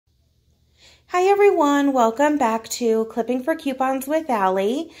Hi everyone, welcome back to Clipping for Coupons with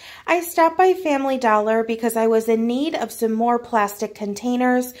Allie. I stopped by Family Dollar because I was in need of some more plastic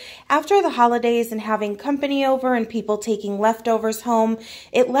containers. After the holidays and having company over and people taking leftovers home,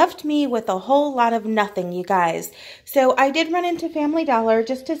 it left me with a whole lot of nothing, you guys. So I did run into Family Dollar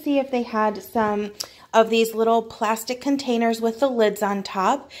just to see if they had some of these little plastic containers with the lids on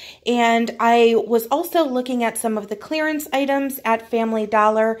top. And I was also looking at some of the clearance items at Family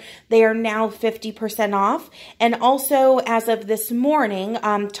Dollar. They are now 50% off. And also, as of this morning,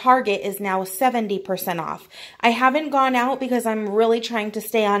 Target is now 70% off. I haven't gone out because I'm really trying to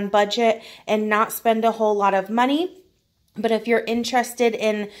stay on budget and not spend a whole lot of money. But if you're interested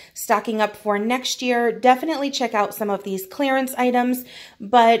in stocking up for next year, definitely check out some of these clearance items.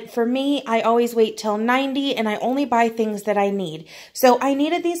 But for me, I always wait till 90 and I only buy things that I need. So I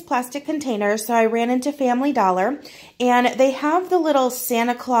needed these plastic containers, so I ran into Family Dollar. And they have the little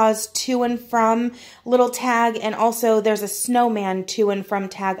Santa Claus to and from little tag, and also there's a snowman to and from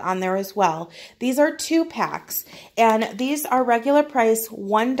tag on there as well. These are 2 packs, and these are regular price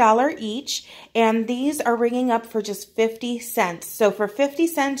 $1 each, and these are ringing up for just 50 cents. So for 50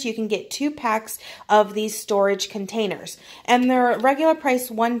 cents, you can get 2 packs of these storage containers. And they're regular price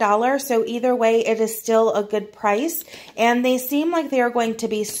 $1, so either way, it is still a good price. And they seem like they are going to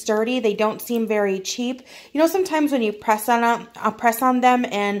be sturdy. They don't seem very cheap. You know, sometimes when you press on them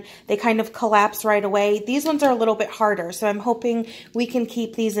and they kind of collapse right away, these ones are a little bit harder. So I'm hoping we can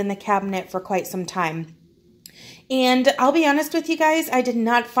keep these in the cabinet for quite some time. And I'll be honest with you guys, I did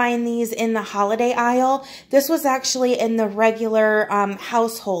not find these in the holiday aisle. This was actually in the regular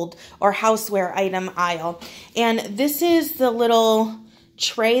household or houseware item aisle. And this is the little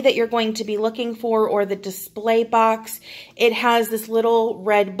tray that you're going to be looking for, or the display box. It has this little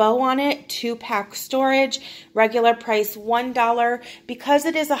red bow on it, 2-pack storage, regular price $1. Because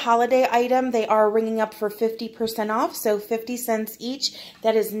it is a holiday item, they are ringing up for 50% off, so 50 cents each.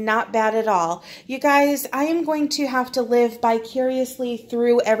 That is not bad at all. You guys, I am going to have to live vicariously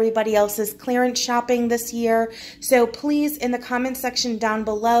through everybody else's clearance shopping this year, so please, in the comment section down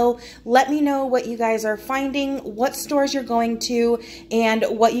below, let me know what you guys are finding, what stores you're going to, and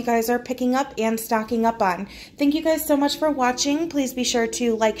what you guys are picking up and stocking up on. Thank you guys so much for watching. Please be sure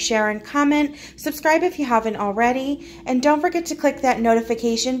to like, share, and comment. Subscribe if you haven't already. And don't forget to click that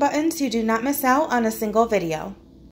notification button so you do not miss out on a single video.